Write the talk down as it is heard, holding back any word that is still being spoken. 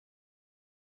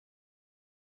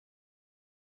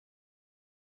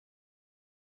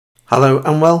Hello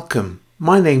and welcome.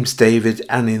 My name's David,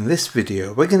 and in this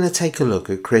video we're going to take a look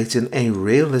at creating a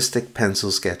realistic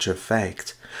pencil sketch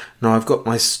effect. Now I've got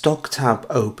my stock tab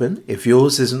open. If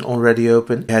yours isn't already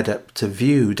open, head up to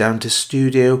view, down to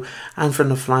studio, and from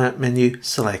the flyout menu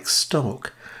select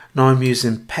stock. Now I'm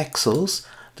using pixels.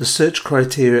 The search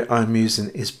criteria I'm using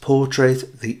is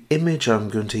portrait. The image I'm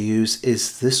going to use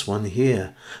is this one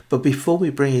here. But before we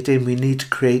bring it in, we need to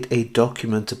create a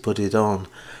document to put it on.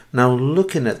 Now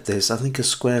looking at this, I think a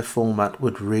square format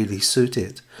would really suit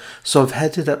it. So I've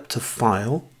headed up to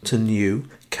File, to New,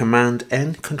 Command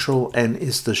N, Control N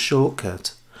is the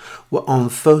shortcut. We're on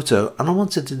Photo and I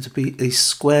wanted it to be a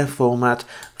square format.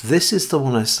 This is the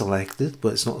one I selected,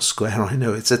 but it's not square, I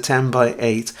know, it's a 10 by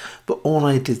 8. But all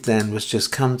I did then was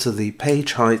just come to the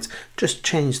page height, just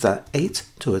change that 8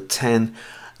 to a 10.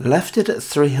 Left it at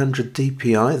 300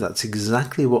 dpi, that's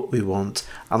exactly what we want,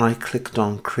 and I clicked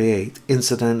on create.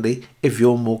 Incidentally, if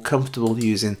you're more comfortable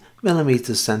using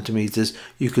millimeters, centimeters,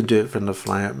 you can do it from the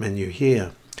flyout menu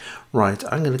here. Right,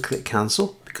 I'm going to click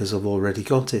cancel because I've already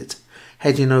got it.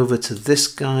 Heading over to this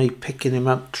guy, picking him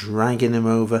up, dragging him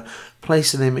over,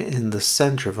 placing him in the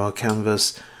center of our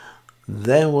canvas.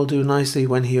 There will do nicely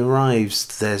when he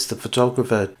arrives. There's the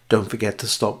photographer. Don't forget to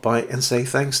stop by and say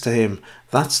thanks to him.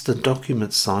 That's the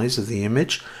document size of the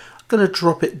image. I'm going to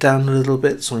drop it down a little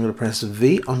bit, so I'm going to press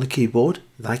V on the keyboard.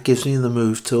 That gives me the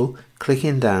move tool.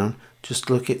 Clicking down, just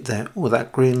look at there. Oh,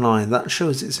 that green line, that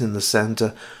shows it's in the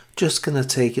center. Just going to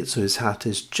take it so his hat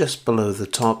is just below the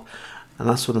top. And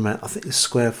that's what I meant. I think the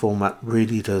square format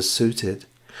really does suit it.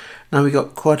 Now we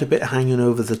got quite a bit hanging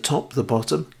over the top, the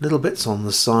bottom, little bits on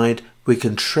the side. We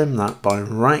can trim that by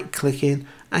right clicking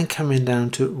and coming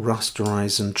down to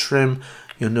rasterize and trim.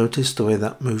 You'll notice the way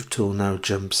that move tool now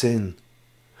jumps in.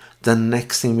 The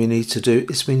next thing we need to do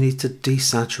is we need to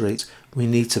desaturate. We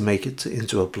need to make it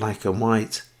into a black and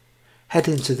white. Head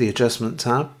into the adjustment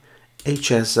tab.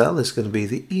 HSL is going to be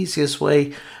the easiest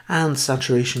way, and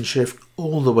saturation shift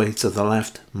all the way to the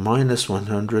left,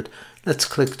 -100. Let's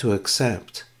click to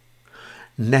accept.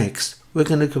 Next, we're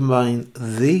going to combine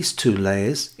these two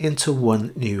layers into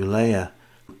one new layer.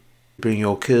 Bring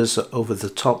your cursor over the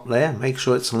top layer, make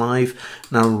sure it's live.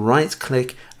 Now right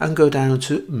click and go down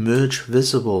to merge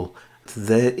visible.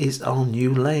 There is our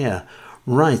new layer.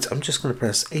 Right, I'm just going to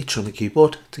press H on the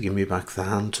keyboard to give me back the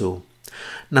hand tool.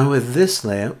 Now with this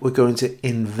layer, we're going to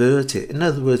invert it. In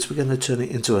other words, we're going to turn it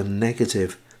into a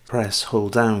negative. Press,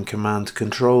 hold down, Command,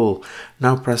 Control.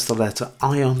 Now press the letter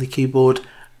I on the keyboard.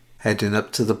 Heading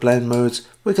up to the blend modes,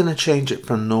 we're going to change it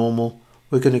from normal.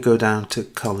 We're going to go down to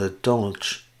color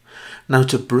dodge. Now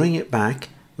to bring it back,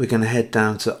 we're going to head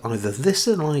down to either this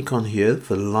little icon here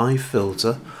for live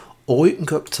filter, or you can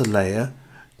go up to layer,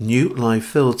 new live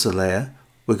filter layer.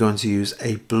 We're going to use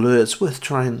a blur. It's worth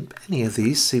trying any of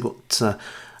these, see what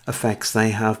effects they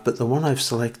have, but the one I've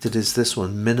selected is this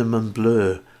one, minimum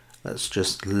blur. Let's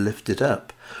just lift it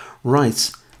up.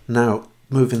 Right, now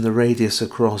moving the radius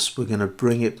across, we're going to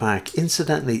bring it back.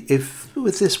 Incidentally, if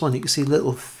with this one you can see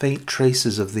little faint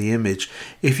traces of the image.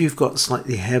 If you've got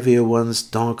slightly heavier ones,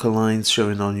 darker lines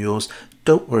showing on yours,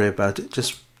 don't worry about it.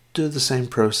 Just do the same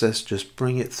process, just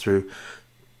bring it through.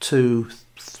 2,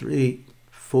 3,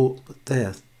 4, there,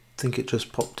 I think it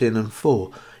just popped in, and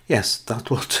 4. Yes, that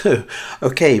will do.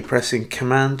 Okay, pressing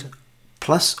Command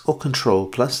plus or Control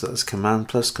plus, that's Command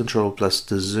plus Control plus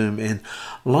to zoom in.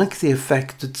 Like the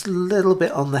effect, it's a little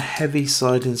bit on the heavy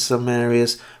side in some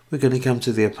areas. We're going to come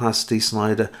to the opacity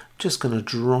slider, just going to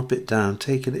drop it down,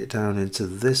 taking it down into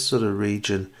this sort of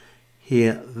region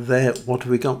here, there. What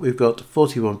have we got? We've got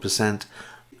 41%.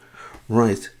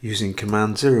 Right, using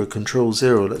Command 0, Control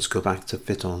 0, let's go back to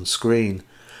fit on screen.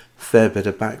 Fair bit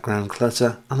of background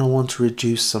clutter, and I want to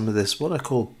reduce some of this, what I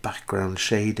call background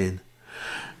shading.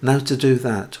 Now to do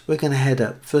that, we're going to head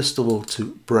up first of all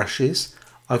to brushes.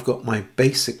 I've got my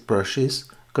basic brushes.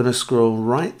 I'm going to scroll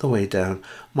right the way down.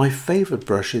 My favorite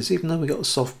brushes, even though we got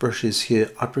soft brushes here,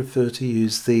 I prefer to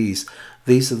use these.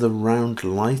 These are the round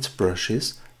light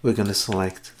brushes. We're going to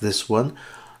select this one.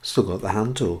 Still got the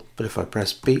hand tool, but if I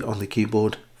press B on the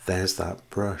keyboard, there's that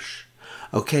brush.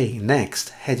 Okay, next,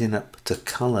 heading up to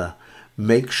color.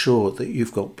 Make sure that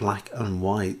you've got black and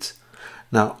white.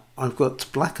 Now, I've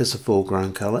got black as a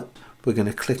foreground color. We're going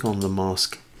to click on the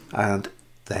mask, and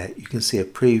there you can see a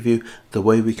preview, the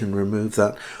way we can remove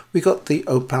that. We got the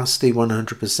opacity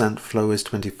 100%, flow is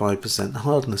 25%,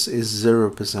 hardness is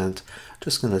 0%.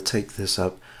 Just going to take this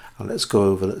up. And let's go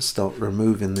over, let's start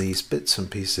removing these bits and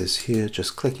pieces here,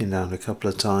 just clicking down a couple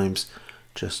of times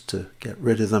just to get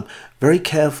rid of them. Very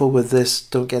careful with this,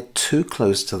 don't get too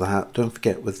close to the hat. Don't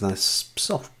forget with this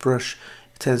soft brush,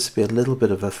 it tends to be a little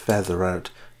bit of a feather out.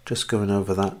 just going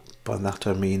over that. By that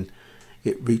I mean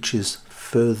it reaches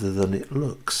further than it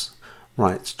looks.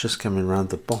 Right, just coming around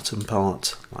the bottom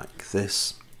part like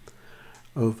this,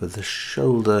 over the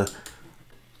shoulder,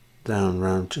 down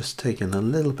round, just taking a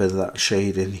little bit of that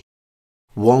shade in.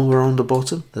 While we're on the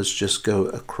bottom, let's just go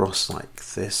across like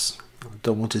this. I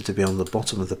don't want it to be on the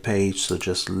bottom of the page, so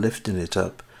just lifting it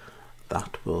up,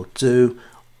 that will do,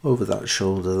 over that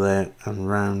shoulder there and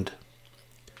round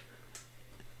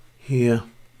here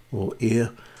or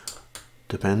ear,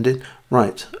 depending.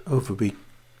 Right, over we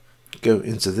go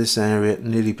into this area,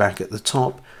 nearly back at the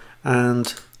top,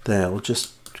 and there, I'll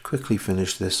just quickly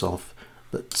finish this off.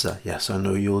 But yes, I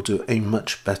know you'll do a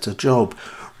much better job.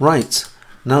 Right,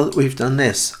 now that we've done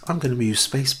this, I'm going to use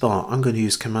spacebar, I'm going to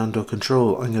use command or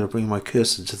control, I'm going to bring my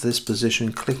cursor to this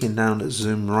position, clicking down,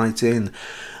 zoom right in.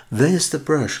 There's the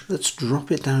brush. Let's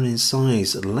drop it down in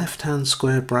size. Left hand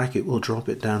square bracket will drop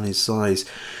it down in size.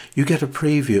 You get a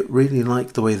preview. Really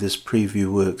like the way this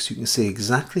preview works. You can see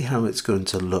exactly how it's going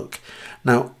to look.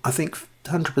 Now, I think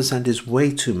 100% is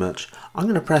way too much. I'm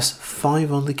going to press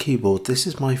 5 on the keyboard. This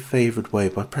is my favorite way.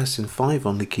 By pressing 5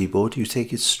 on the keyboard, you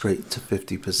take it straight to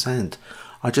 50%.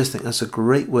 I just think that's a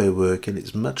great way of working.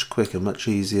 It's much quicker, much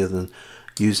easier than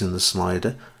using the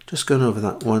slider. Just going over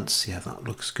that once, yeah, that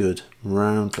looks good.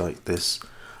 Round like this,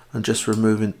 and just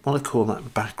removing what I call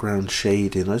that background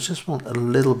shading. I just want a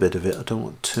little bit of it, I don't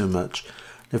want too much.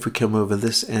 If we come over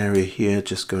this area here,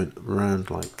 just going round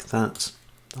like that,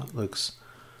 that looks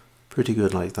pretty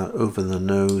good like that. Over the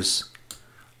nose,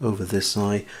 over this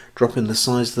eye, dropping the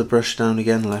size of the brush down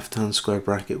again, left hand square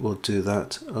bracket will do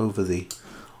that. Over the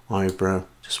eyebrow,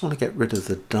 just want to get rid of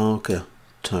the darker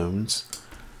tones,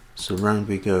 so round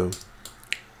we go.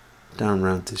 Down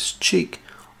around this cheek,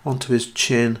 onto his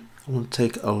chin. I want to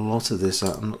take a lot of this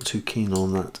out. I'm not too keen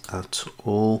on that at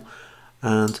all.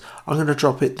 And I'm going to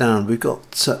drop it down. We've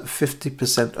got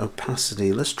 50%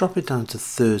 opacity. Let's drop it down to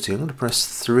 30. I'm going to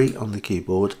press 3 on the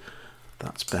keyboard.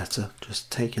 That's better.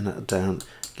 Just taking that down.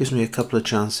 Gives me a couple of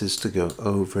chances to go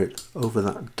over it, over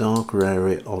that darker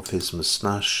area of his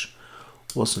moustache.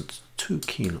 Wasn't too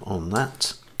keen on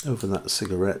that. Over that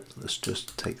cigarette. Let's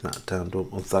just take that down.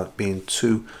 Don't want that being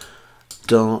too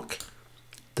dark.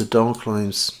 The dark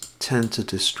lines tend to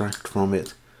distract from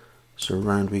it, so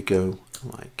around we go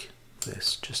like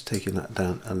this, just taking that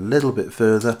down a little bit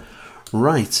further.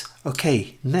 Right,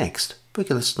 okay, next we're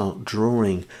going to start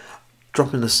drawing,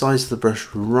 dropping the size of the brush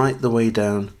right the way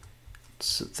down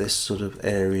to this sort of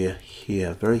area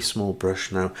here. Very small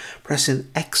brush now, pressing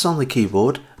X on the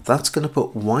keyboard. That's going to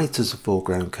put white as a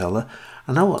foreground color.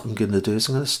 And now what I'm going to do is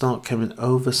I'm going to start coming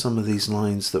over some of these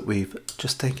lines that we've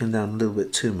just taken down a little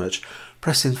bit too much.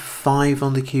 Pressing 5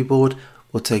 on the keyboard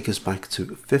will take us back to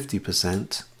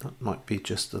 50%. That might be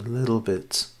just a little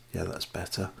bit, yeah, that's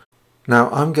better. Now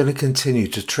I'm going to continue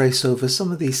to trace over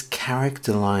some of these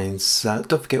character lines.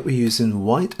 Don't forget we're using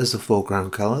white as a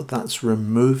foreground color. That's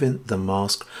removing the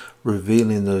mask,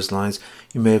 revealing those lines.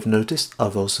 You may have noticed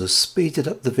I've also speeded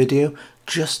up the video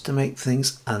just to make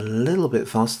things a little bit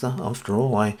faster. After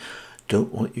all, I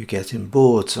don't want you getting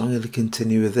bored, so I'm going to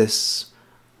continue with this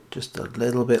just a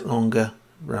little bit longer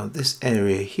around this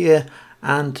area here,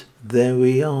 and there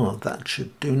we are. That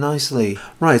should do nicely.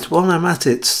 Right, while I'm at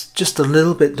it, it's just a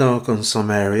little bit dark on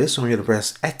some areas, so I'm going to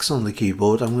press X on the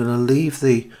keyboard. I'm going to leave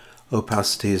the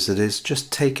opacity as it is,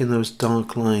 just taking those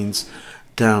dark lines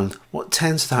down. What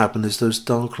tends to happen is those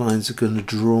dark lines are going to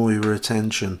draw your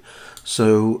attention,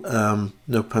 so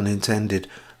no pun intended.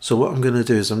 So what I'm going to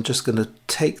do is I'm just going to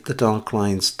take the dark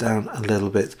lines down a little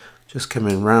bit, just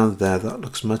coming round there. That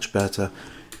looks much better.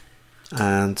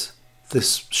 And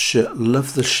this shirt,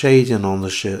 love the shading on the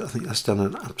shirt. I think that's done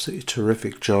an absolutely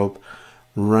terrific job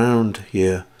round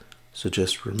here. So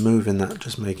just removing that,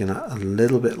 just making that a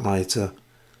little bit lighter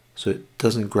so it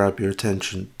doesn't grab your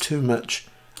attention too much,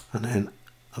 and then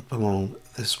up along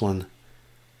this one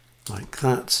like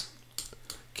that,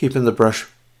 keeping the brush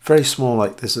very small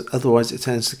like this, otherwise it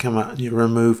tends to come out, and you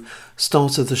remove some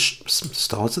of the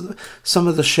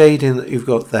shading that you've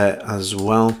got there as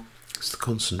well. It's the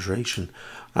concentration.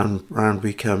 And round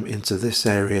we come into this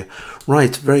area.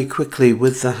 Right, very quickly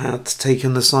with the hat,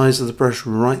 taking the size of the brush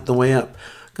right the way up.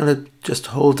 I'm going to just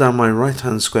hold down my right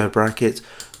hand square bracket.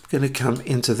 I'm going to come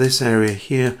into this area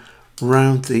here,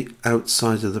 round the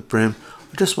outside of the brim.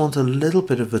 I just want a little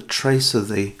bit of a trace of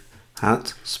the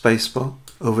hat, spacebar,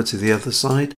 over to the other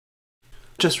side.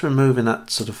 Just removing that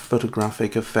sort of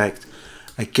photographic effect.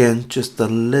 Again, just a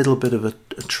little bit of a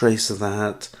trace of the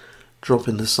hat.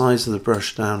 Dropping the size of the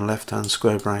brush down, left hand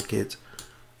square bracket,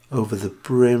 over the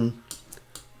brim,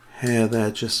 hair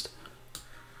there, just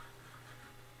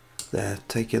there,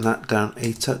 taking that down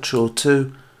a touch or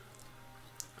two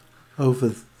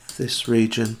over this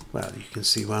region. Well, you can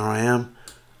see where I am,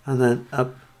 and then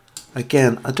up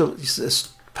again. I don't,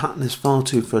 this pattern is far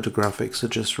too photographic, so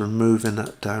just removing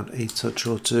that down a touch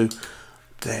or two.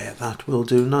 There, that will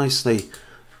do nicely.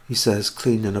 He says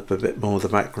cleaning up a bit more of the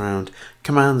background.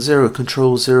 Command 0,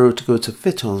 Control 0 to go to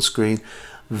fit on screen.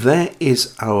 There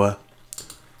is our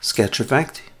sketch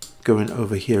effect. Going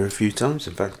over here a few times.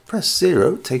 In fact, press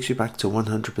 0 takes you back to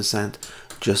 100%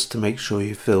 just to make sure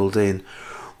you filled in.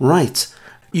 Right,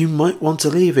 you might want to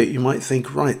leave it. You might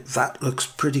think, right, that looks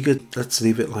pretty good. Let's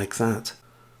leave it like that.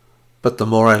 But the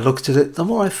more I looked at it, the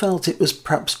more I felt it was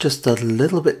perhaps just a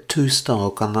little bit too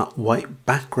stark on that white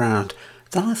background.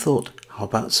 Then I thought, how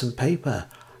about some paper?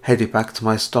 Headed back to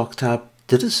my stock tab,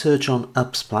 did a search on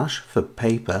Upsplash for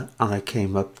paper, and I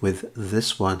came up with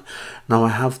this one. Now I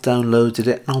have downloaded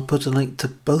it, and I'll put a link to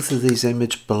both of these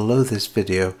images below this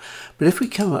video. But if we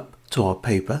come up to our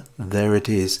paper, there it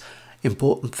is.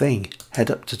 Important thing,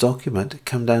 head up to document,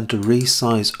 come down to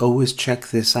resize, always check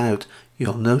this out.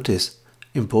 You'll notice,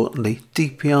 importantly,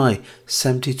 DPI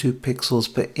 72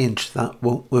 pixels per inch. That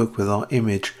won't work with our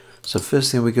image. So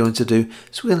first thing we're going to do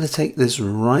is we're going to take this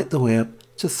right the way up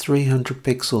to 300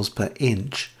 pixels per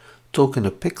inch. Talking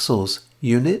of pixels,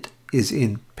 unit is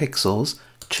in pixels.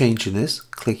 Changing this,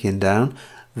 clicking down,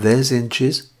 there's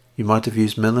inches. You might have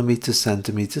used millimeters,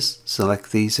 centimeters.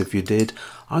 Select these if you did.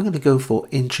 I'm going to go for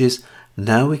inches.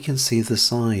 Now we can see the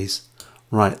size.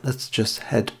 Right, let's just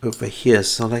head over here,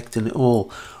 selecting it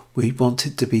all. We want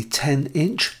it to be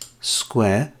 10-inch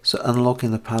square, so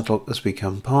unlocking the padlock as we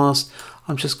come past.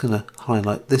 I'm just going to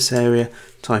highlight this area,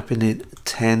 typing in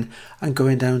 10 and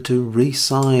going down to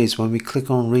resize. When we click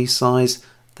on resize,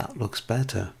 that looks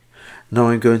better. Now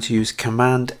I'm going to use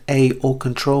Command A or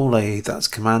Control A, that's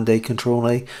Command A, Control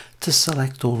A, to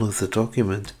select all of the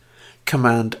document.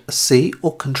 Command C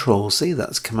or Control C,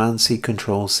 that's Command C,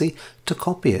 Control C, to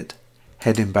copy it.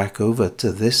 Heading back over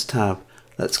to this tab,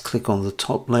 let's click on the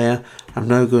top layer. I'm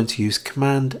now going to use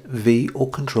Command V or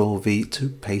Control V to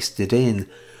paste it in.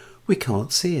 We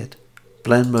can't see it.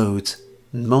 Blend modes.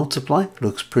 Multiply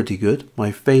looks pretty good.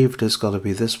 My favourite has got to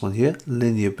be this one here,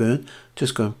 linear burn.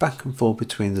 Just going back and forth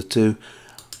between the two.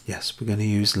 Yes, we're going to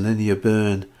use linear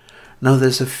burn. Now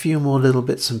there's a few more little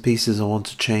bits and pieces I want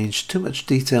to change. Too much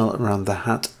detail around the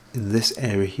hat in this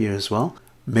area here as well.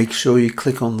 Make sure you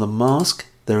click on the mask.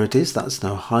 There it is, that's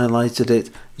now highlighted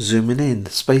it. Zooming in,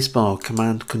 spacebar,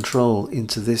 Command Control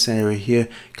into this area here.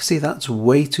 You can see that's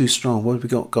way too strong. What have we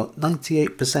got? Got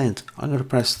 98%. I'm going to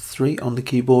press 3 on the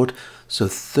keyboard, so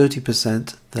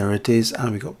 30%. There it is,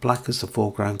 and we got black as the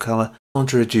foreground color. I want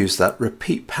to reduce that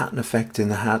repeat pattern effect in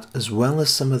the hat as well as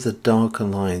some of the darker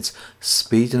lines.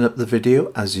 Speeding up the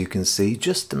video, as you can see,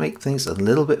 just to make things a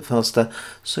little bit faster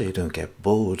so you don't get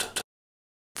bored.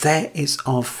 There is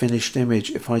our finished image.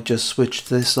 If I just switch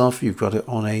this off, you've got it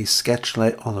on a sketch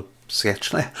layer, on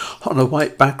a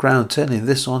white background. Turning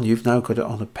this on, you've now got it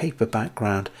on a paper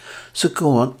background. So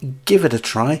go on, give it a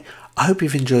try. I hope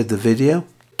you've enjoyed the video.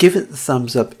 Give it the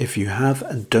thumbs up if you have,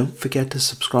 and don't forget to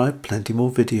subscribe. Plenty more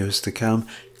videos to come.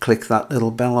 Click that little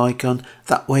bell icon.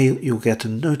 That way you'll get a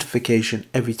notification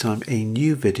every time a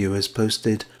new video is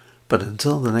posted. But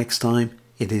until the next time,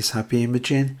 it is happy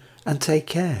imaging, and take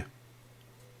care.